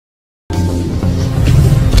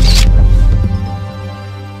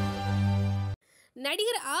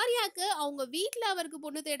நடிகர் ஆர்யாக்கு அவங்க வீட்ல அவருக்கு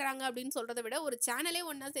பொண்ணு தேடுறாங்க அப்படின்னு சொல்றத விட, ஒரு சேனலே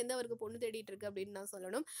ஒண்ணா சேர்ந்து அவருக்கு பொண்ணு தேடிட்டு இருக்கு அப்படின்னு தான்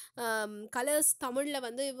சொல்லணும். கலர்ஸ் தமிழ்ல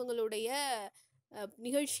வந்து இவங்களுடைய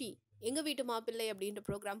நிகழ்ச்சி "எங்க வீட்டு மாப்பிள்ளை" அப்படின்ற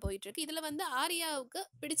ப்ரோகிராம் போயிட்டுருக்கு. இதில வந்து ஆர்யாவுக்கு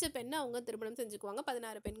பிடிச்ச பெண்ண அவங்க திருமணம் செஞ்சுக்குவாங்க.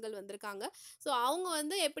 16 பெண்கள் வந்திருக்காங்க. ஸோ அவங்க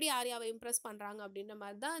வந்து எப்படி ஆர்யாவ இம்ப்ரெஸ் பண்றாங்க அப்படின்ற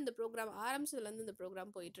மாரி தான் இந்த ப்ரோகிராம் ஆரம்பிச்சதுலேருந்து இந்த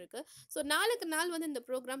ப்ரோகிராம் போயிட்டுருக்கு. ஸோ நாளுக்கு நாள் வந்து இந்த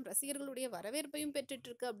ப்ரோகிராம் ரசிகர்களுடைய வரவேற்பையும்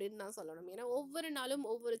பெற்றுட்டுருக்கு அப்படின்னு நான் சொல்லணும். ஏன்னா ஒவ்வொரு நாளும்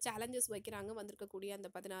ஒவ்வொரு சேலஞ்சஸ் வைக்கிறாங்க வந்திருக்கக்கூடிய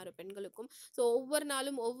அந்த 16 பெண்களுக்கும். ஸோ ஒவ்வொரு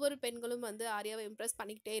நாளும் ஒவ்வொரு பெண்களும் வந்து ஆர்யாவ இம்ப்ரெஸ்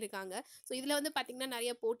பண்ணிக்கிட்டே இருக்காங்க. ஸோ இதில வந்து பார்த்தீங்கன்னா,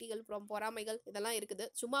 நெறைய போட்டிகள், பொறாமைகள் இதெல்லாம் இருக்குது.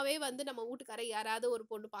 சும்மாவே வந்து நம்ம வூட்டுக்கார யாராவது ஒரு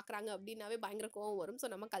பொண்ணு பார்க்குறாங்க அப்படின்னாவே பயங்கர கோவம் வரும். ஸோ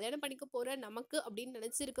நம்ம கல்யாணம் பண்ணிக்க போற நமக்கு அப்படின்னு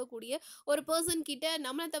நெனச்சிருக்கக்கூடிய ஒரு பெர்சன் கிட்ட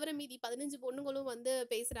நம்மள தவிர மீதி 15 பொண்ணுங்களும் வந்து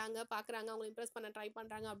பேசுறாங்க, பார்க்குறாங்க, அவங்கள இம்ப்ரெஸ் பண்ண ட்ரை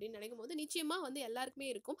பண்றாங்க அப்படின்னு நெனைக்கும்போது, நிச்சயமா வந்து எல்லாருக்குமே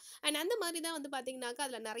இருக்கும். அண்ட் அந்த மாரி தான் வந்து பார்த்தீங்கன்னாக்கா,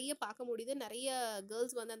 அதில நெறைய பார்க்க முடியுது. நெறைய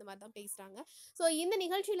கேர்ள்ஸ் வந்து அந்த மாரி தான் பேசுறாங்க. ஸோ இந்த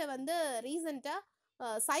நிகழ்ச்சியில வந்து ரீசென்ட்டா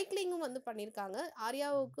சைக்கிளிங்கும் வந்து பண்ணியிருக்காங்க.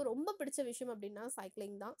 ஆர்யாவுக்கு ரொம்ப பிடிச்ச விஷயம் அப்டின்னா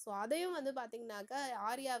சைக்கிளிங் தான். ஸோ அதையும் வந்து பார்த்தீங்கன்னாக்கா,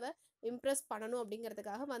 ஆர்யாவ இம்ப்ரெஸ் பண்ணணும்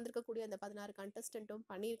அப்டிங்கிறதுக்காக வந்திருக்கக்கூடிய அந்த 16 கண்டஸ்டன்ட்டும்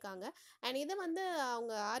பண்ணியிருக்காங்க. அண்ட் இத வந்து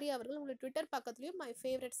அவங்க ஆர்யா அவர்கள் அவங்களுடைய ட்விட்டர் பக்கத்துலயும் மை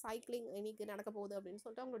ஃபேவரைட் சைக்கிளிங் இன்னைக்கு நடக்க போகுது அப்டின்னு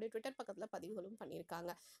சொல்லிட்டு அவங்களுடைய ட்விட்டர் பக்கத்துல பதிவுகளும்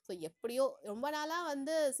பண்ணியிருக்காங்க. ஸோ எப்படியோ ரொம்ப நாளா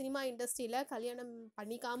வந்து சினிமா இண்டஸ்ட்ரியில கல்யாணம்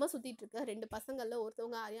பண்ணிக்காம சுத்திட்டு இருக்க 2 பசங்கள்ல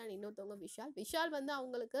ஒருத்தவங்க ஆர்யா, இன்னொருத்தவங்க விஷால். விஷால் வந்து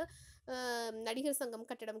அவங்களுக்கு நடிகர் சங்கம்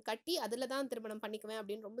கட்டடம் கட்டி அதில தான் திருமணம் பண்ணிக்குவேன்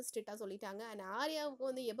அப்படின்னு ரொம்ப ஸ்ட்ரிக்ட்டா சொல்லிட்டாங்க. அண்ட் ஆர்யாவுக்கு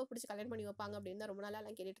வந்து எப்போ பிடிச்சு கல்யாணம் பண்ணி வைப்பாங்க அப்படின்னு தான் ரொம்ப நாளா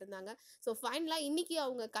எல்லாம் கேட்டுட்டு இருந்தாங்க. ஸோ ஃபைனலா இன்னைக்கு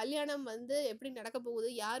அவங்க கல்யாணம் வந்து எப்படி நடக்க போகுது,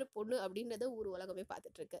 யாரு பொண்ணு அப்படின்றத ஊர் உலகமே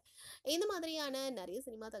பார்த்துட்டு இருக்கு. இந்த மாதிரியான நிறைய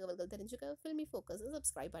சினிமா தகவல்கள் தெரிஞ்சுக்க ஃபில்மி ஃபோக்கஸ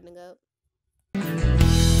சப்ஸ்கிரைப் பண்ணுங்க.